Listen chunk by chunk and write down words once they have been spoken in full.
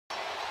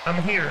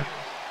I'm here.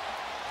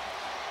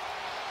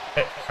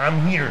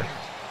 I'm here.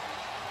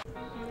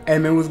 Hey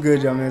man, what's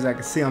good, y'all, man? As I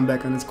can see, I'm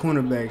back on this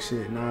cornerback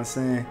shit, you know what I'm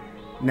saying?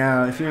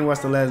 Now, if you didn't watch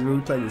the last video,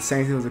 we played the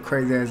Saints. It was a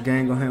crazy ass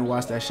game. Go ahead and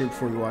watch that shit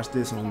before you watch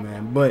this one,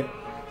 man. But, you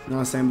know what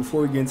I'm saying?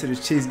 Before we get into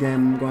this Chiefs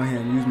game, I'm going to go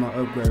ahead and use my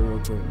upgrade real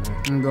quick, man.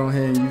 I'm going to go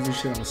ahead and use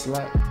this shit on the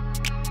slot.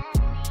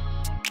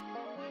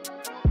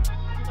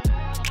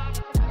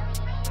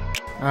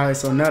 Alright,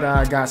 so now that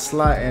I got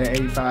slot at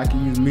 85, I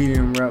can use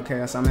medium route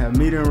KO. So I'm going to have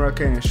medium route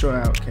KO and short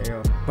out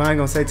KO. But I ain't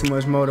going to say too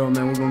much more though,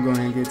 man. We're going to go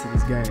ahead and get to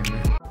this game,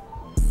 man.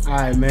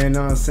 Alright, man,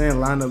 know what I'm saying?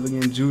 Line up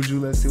against Juju.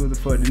 Let's see what the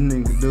fuck this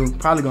nigga can do.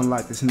 Probably gonna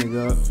lock this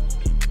nigga up.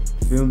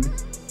 Feel me?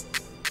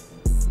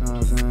 Know what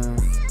I'm saying?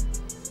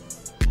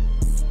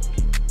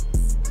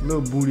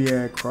 Little booty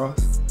ass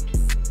cross.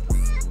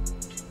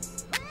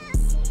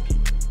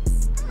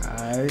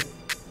 Alright.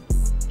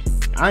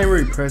 I ain't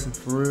really pressing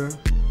for real,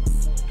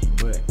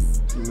 but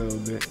a little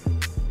bit.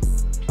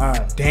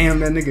 Alright, damn,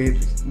 that nigga hit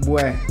this.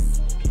 Boy.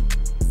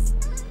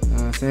 Know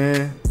what I'm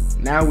saying?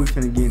 Now we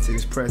finna get into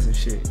this pressing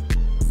shit.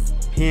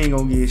 He ain't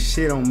gonna get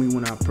shit on me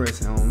when I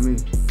press it on me. You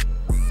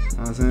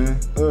know what I'm saying?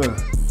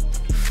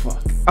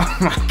 Fuck. Oh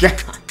my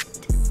god.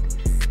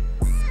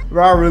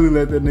 Bro, I really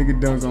let that nigga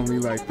dunk on me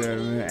like that,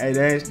 man. Hey,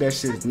 that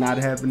shit's not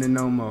happening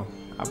no more.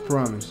 I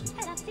promise you.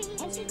 You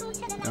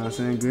know what I'm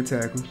saying? Good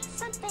tackle.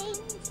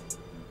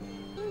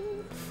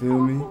 Feel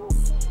me?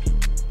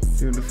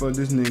 See what the fuck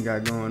this nigga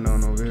got going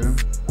on over here.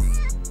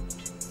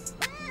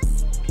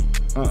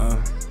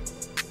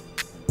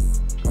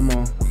 Come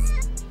on.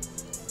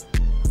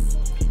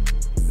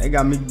 They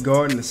got me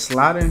guarding the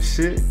slot and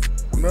shit,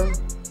 bro.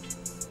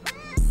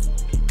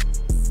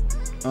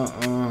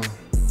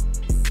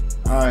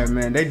 Alright,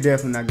 man. They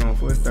definitely not going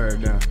for his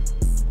third down.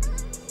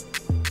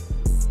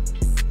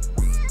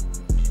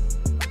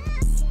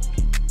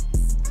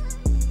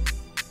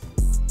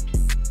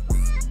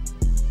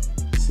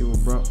 See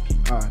what, bro?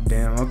 Oh,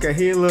 damn. Okay,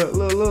 here,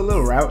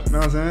 little route. You know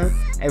what I'm saying?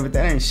 Hey, but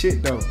that ain't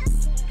shit, though.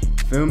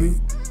 Feel me?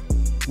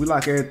 We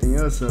lock everything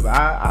else up.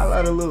 I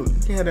like a little, you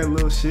can have that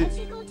little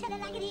shit.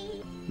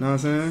 Know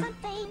what I'm saying?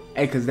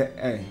 Hey, cause that,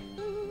 hey.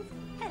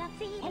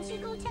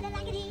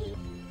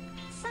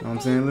 Know what I'm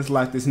saying? Let's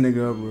lock this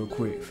nigga up real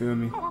quick. Feel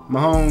me?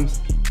 Mahomes,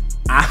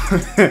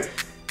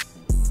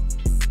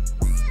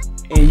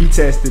 and you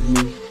tested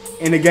me,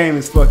 and the game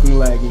is fucking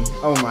lagging.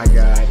 Oh my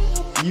god,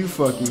 you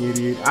fucking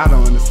idiot! I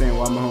don't understand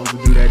why Mahomes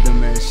would do that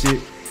dumb ass shit.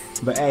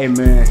 But hey,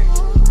 man,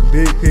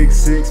 big pick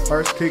six,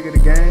 first pick of the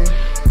game.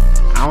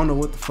 I don't know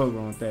what the fuck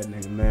wrong with that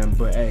nigga, man.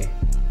 But hey,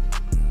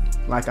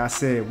 like I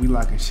said, we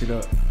locking shit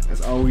up.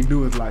 That's all we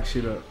do is lock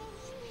shit up.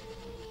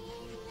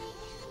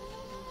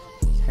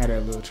 Had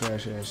that little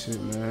trash ass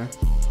shit, man.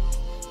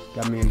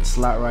 Got me in the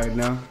slot right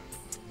now.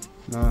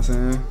 Know what I'm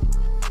saying?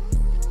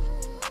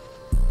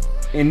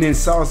 And then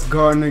Sauce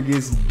Gardner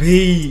gets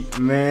beat,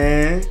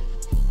 man.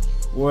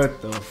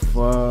 What the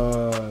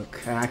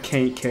fuck? I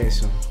can't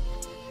catch him.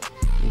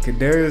 And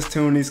Kadarius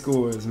Toney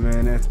scores,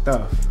 man. That's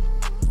tough.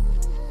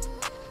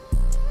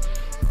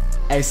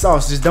 Hey,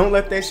 Sauce, just don't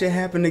let that shit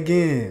happen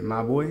again,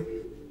 my boy.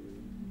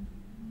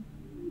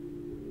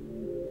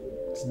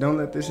 Just don't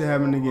let this shit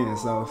happen again,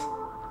 Sauce.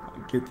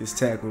 I'll get this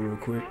tackle real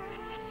quick.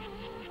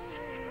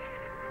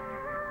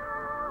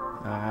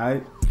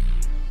 Alright.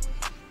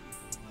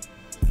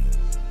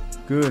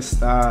 Good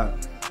stop.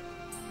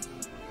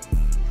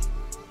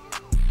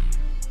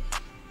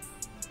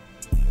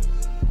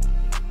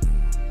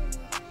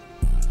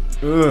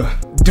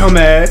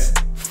 Dumbass.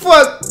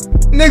 Fuck.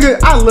 Nigga,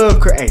 I love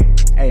curls.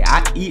 Hey,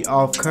 I eat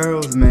off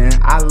curls, man.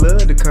 I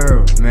love the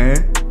curls,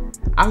 man.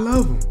 I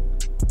love them.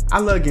 I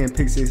love getting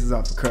pick sixes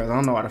off the curls. I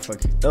don't know why the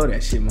fuck you throw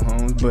that shit,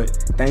 Mahomes, but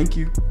thank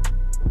you.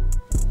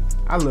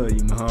 I love you,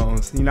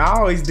 Mahomes. You know, I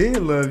always did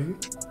love you.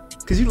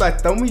 Cause you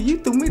like you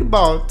threw me the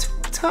ball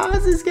 2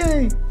 times this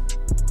game.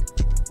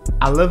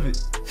 I love it.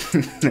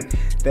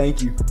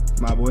 Thank you,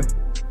 my boy.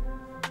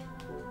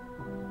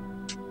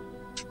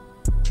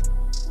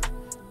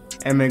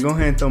 Hey man, go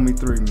ahead and throw me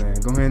 3, man.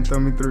 Go ahead and throw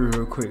me 3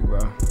 real quick, bro.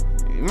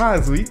 You might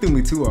as well, you threw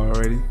me 2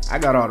 already. I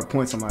got all the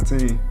points on my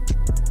team.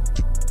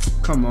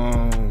 Come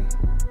on.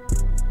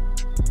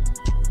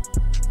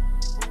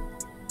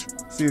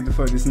 See what the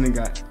fuck this nigga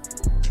got.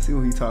 See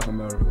what he talking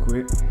about real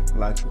quick.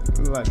 Lock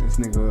this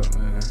nigga up,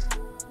 man.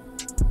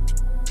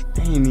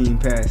 They ain't even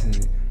passing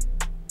it.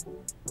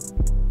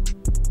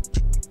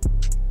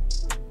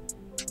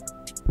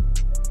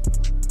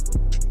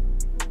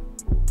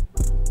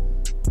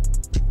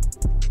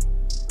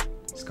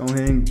 Let's go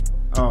ahead and,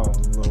 oh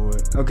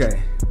Lord.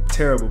 Okay,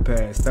 terrible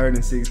pass. 3rd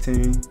and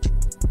 16.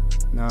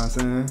 Know what I'm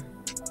saying?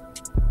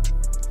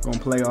 Gonna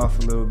play off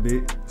a little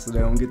bit so they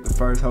don't get the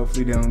first.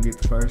 Hopefully they don't get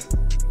the first.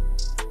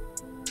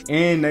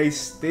 And they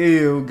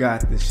still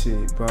got the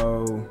shit,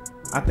 bro.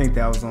 I think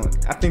that was on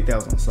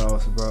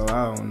Sauce, bro.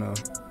 I don't know.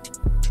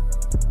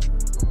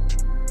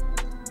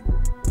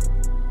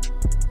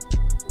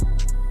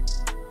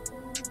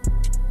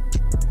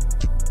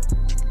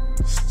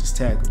 Just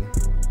tackle him,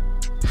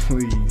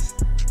 please.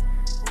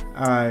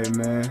 All right,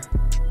 man.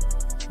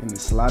 In the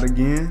slot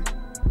again.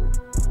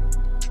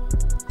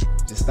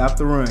 Stop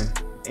the run.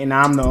 And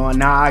I'm the one.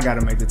 Now I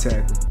gotta make the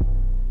tackle.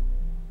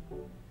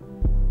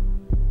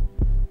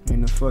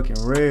 In the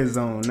fucking red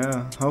zone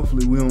now.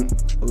 Hopefully we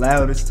don't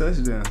allow this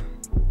touchdown.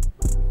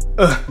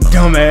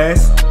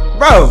 Dumbass.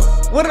 Bro,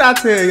 what did I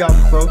tell y'all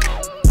before?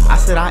 I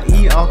said I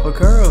eat off of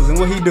curls, and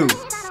what he do?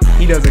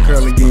 He does a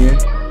curl again.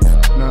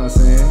 You know what I'm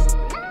saying?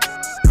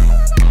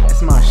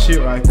 That's my shit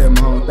right there,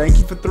 Mahomes. Thank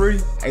you for 3.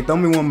 Hey, throw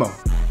me one more.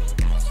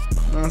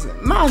 You know what I'm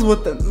saying? Might as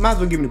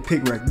well give me the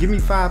pick record. Give me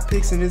 5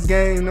 picks in this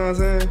game, you know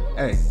what I'm saying?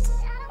 Hey.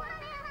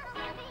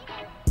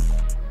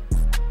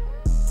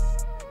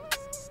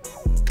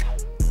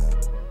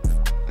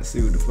 Let's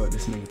see what the fuck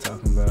this nigga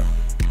talking about.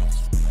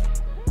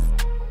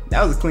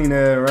 That was a clean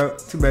ass route.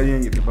 Too bad you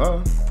didn't get the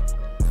ball.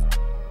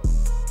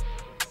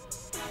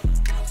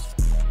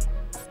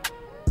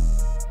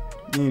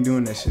 You ain't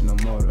doing that shit no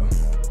more though.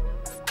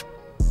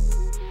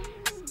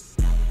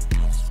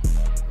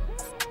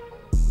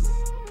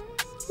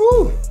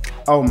 Woo!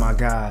 Oh my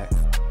god.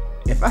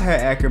 If I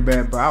had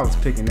Acrobat, bro, I was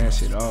picking that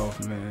shit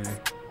off, man.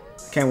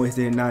 Can't wait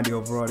to hit 90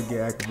 overall to get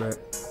Acrobat.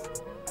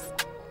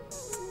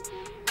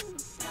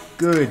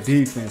 Good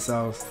defense,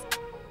 Sauce.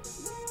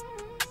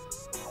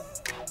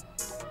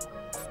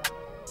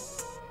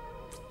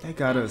 They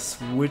got us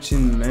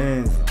switching,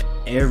 man,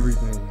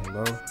 everything,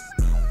 bro.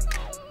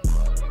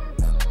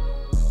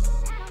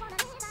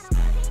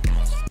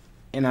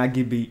 And I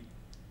get beat.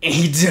 And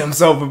he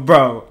jumps over,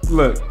 bro.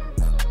 Look.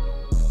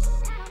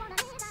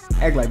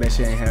 Act like that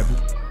shit ain't happen.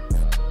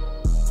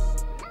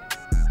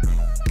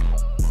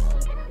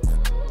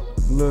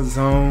 Little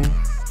zone. You know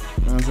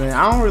what I'm saying?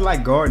 I don't really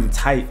like guarding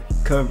tight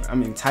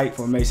tight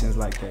formations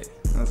like that.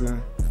 You know what I'm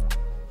saying?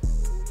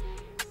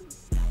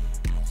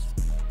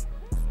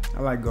 I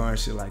like guarding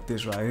shit like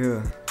this right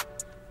here.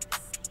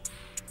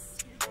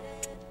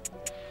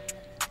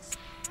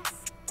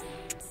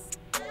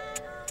 I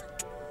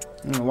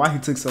don't know why he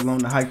took so long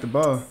to hike the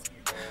ball.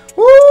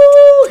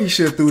 Woo! He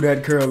should have threw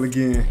that curl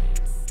again.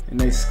 And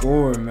they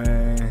scored,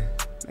 man.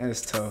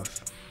 That's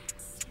tough.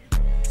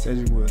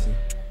 Cedric Wilson.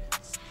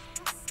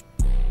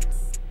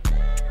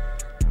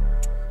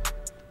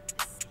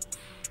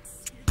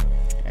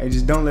 Hey,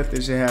 just don't let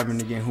this shit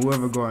happen again.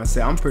 Whoever go and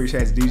say, I'm pretty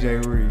sure it's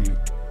DJ Reed.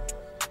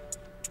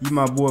 You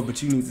my boy,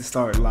 but you need to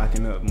start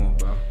locking up more,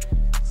 bro.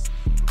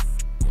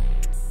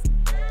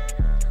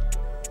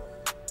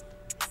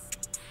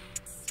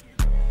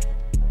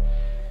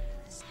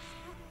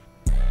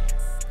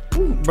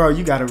 Ooh, bro,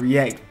 you gotta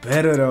react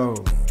better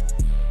though.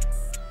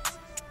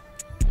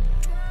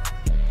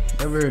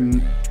 Never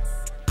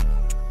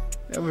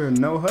heard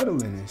no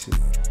huddling and shit.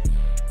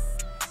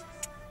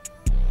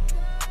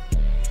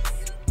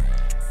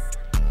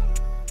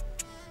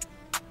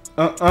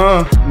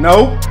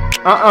 Nope.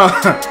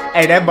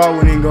 Hey, that ball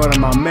wouldn't even go to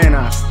my man.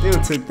 I still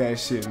took that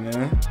shit,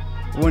 man.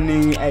 Wouldn't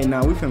even. Hey,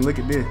 nah, we finna look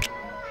at this. You know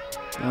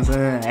what I'm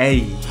saying?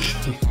 Hey.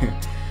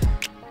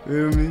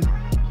 Feel me?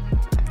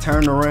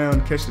 Turn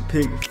around, catch the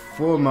pick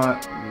for my,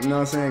 you know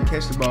what I'm saying?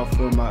 Catch the ball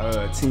for my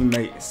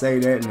teammate.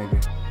 Save that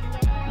nigga.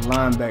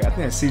 Linebacker. I think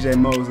that's CJ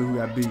Mosley who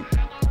got beat. You know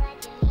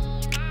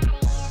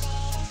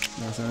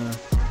what I'm saying?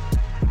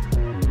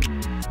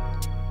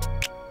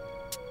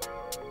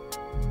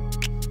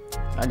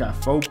 I got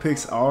 4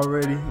 picks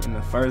already in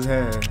the first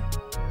half.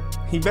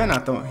 He better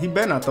not throw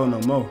no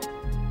more.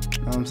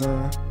 You know what I'm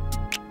saying?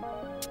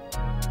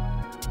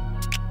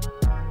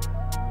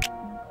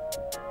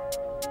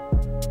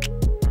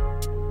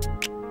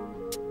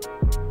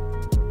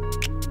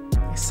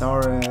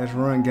 Sorry ass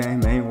run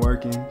game ain't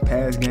working.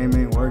 Pass game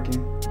ain't working. You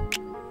know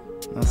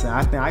what I'm saying?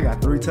 I think I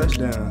got 3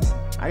 touchdowns.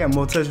 I got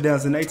more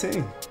touchdowns than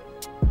 18.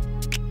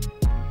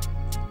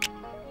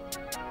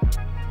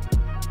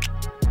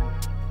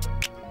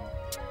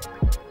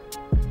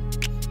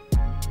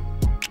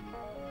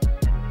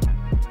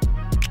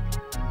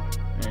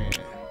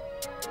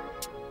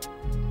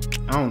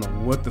 I don't know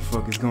what the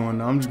fuck is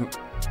going on. I'm just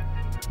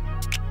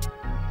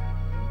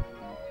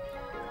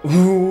gonna...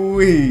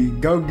 Ooh-wee,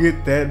 go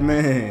get that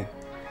man.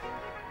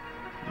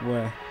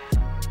 Boy,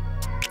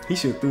 he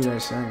should have threw that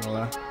shit, I ain't gonna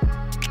lie.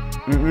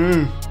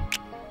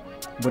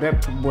 But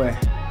that boy.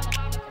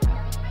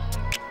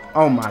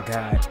 Oh my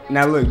god.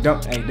 Now look,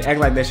 don't act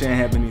like that shit ain't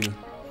happen either.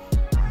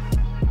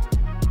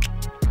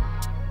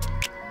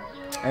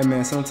 Hey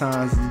man,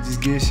 sometimes you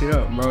just get shit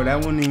up, bro. That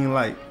wasn't even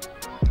like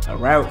a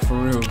route for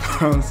real,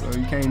 bro. So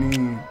you can't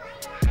even.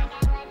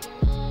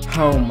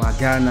 Oh my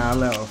god, now I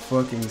let a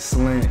fucking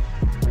slant.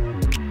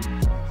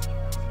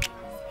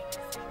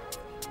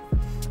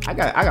 I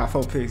got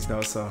 4 picks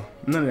though, so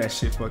none of that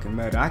shit fucking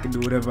matter. I can do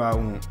whatever I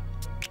want.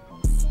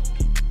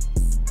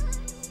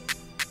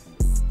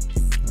 You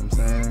know what I'm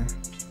saying?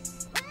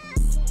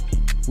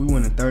 We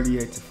winning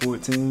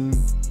 38-14.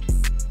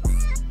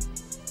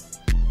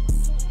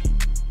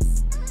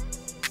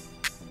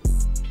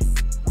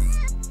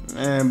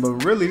 Man, but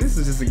really, this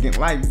is just a game.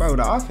 Like, bro,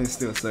 the offense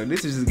still sucks.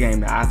 This is just a game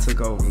that I took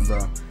over,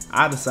 bro.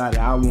 I decided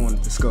I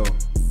wanted to score.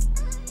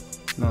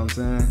 You know what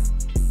I'm saying?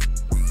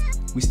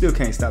 We still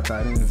can't stop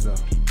tight ends though.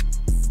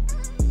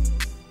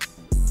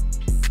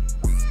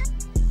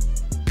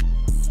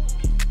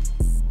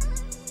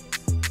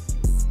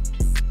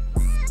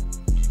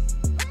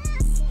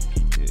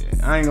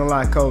 I ain't gonna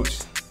lie, Coach.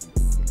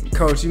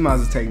 Coach, you might as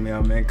well take me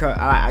out, man. Coach,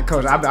 I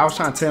was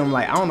trying to tell him,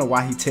 like, I don't know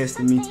why he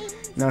tested me. You know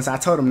what I'm saying? I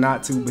told him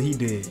not to, but he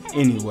did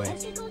anyway.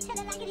 You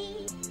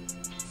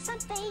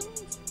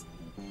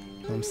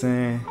know what I'm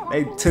saying?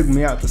 They took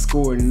me out to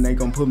score, and they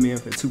gonna put me in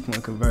for a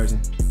 2-point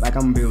conversion. Like,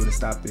 I'm gonna be able to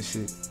stop this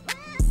shit.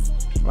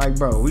 Like,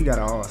 bro, we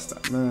gotta all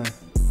stop, man.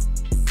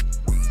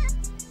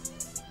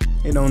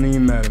 It don't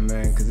even matter,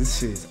 man, because this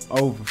shit is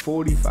over.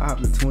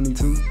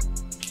 45-22.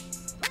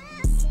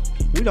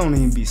 We don't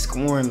even be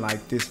scoring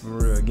like this for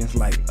real against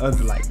like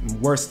other like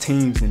worse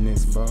teams than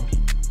this, bro.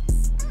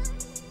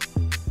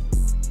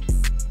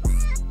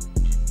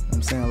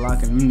 I'm saying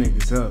locking them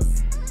niggas up.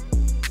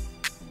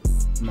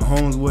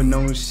 Mahomes wasn't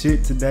on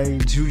shit today.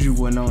 Juju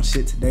wasn't on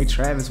shit today.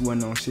 Travis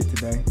wasn't on shit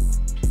today.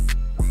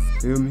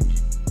 Feel me?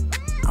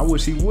 I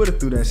wish he would have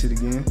threw that shit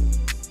again.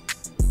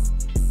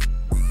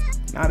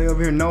 Now they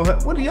over here no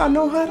huddling. What do y'all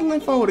no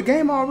huddling for? The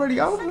game already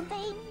over?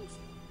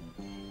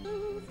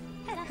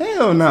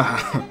 Hell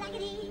nah.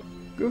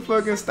 Good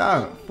fucking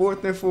stop.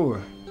 4th and 4.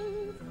 Them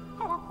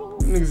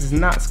niggas is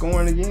not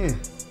scoring again.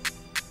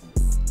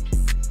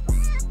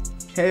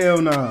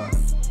 Hell nah.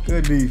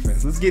 Good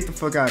defense. Let's get the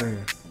fuck out of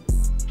here.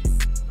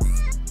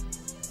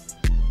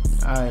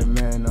 Alright,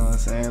 man, know what I'm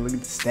saying? Look at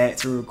the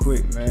stats real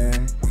quick,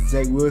 man.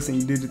 Zach Wilson,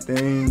 you did the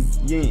thing.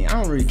 I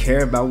don't really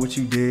care about what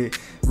you did.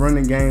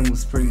 Running game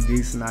was pretty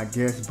decent, I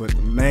guess, but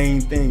the main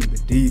thing, the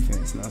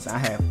defense. You know what I'm saying? I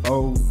had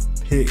 4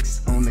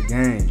 picks on the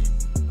game.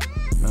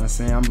 You know what I'm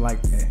saying? I'm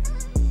like that.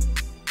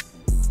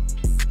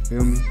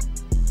 Feel me?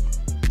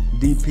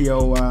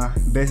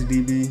 DPOY, best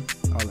DB,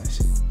 all that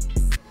shit.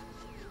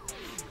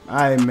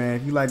 Alright, man,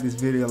 if you like this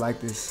video,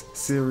 like this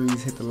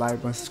series, hit the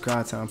like button,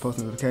 subscribe, turn on post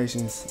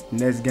notifications.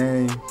 Next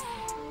game,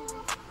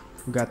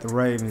 we got the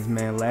Ravens,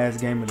 man. Last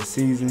game of the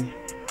season.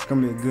 It's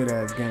gonna be a good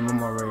ass game,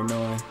 I'm already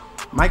knowing.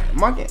 Mark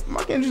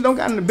Andrews don't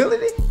got an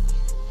ability?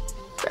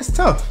 That's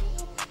tough.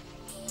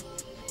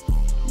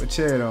 But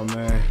chill though,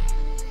 man.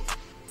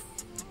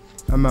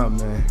 I'm out,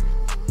 man.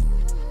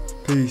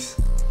 Peace.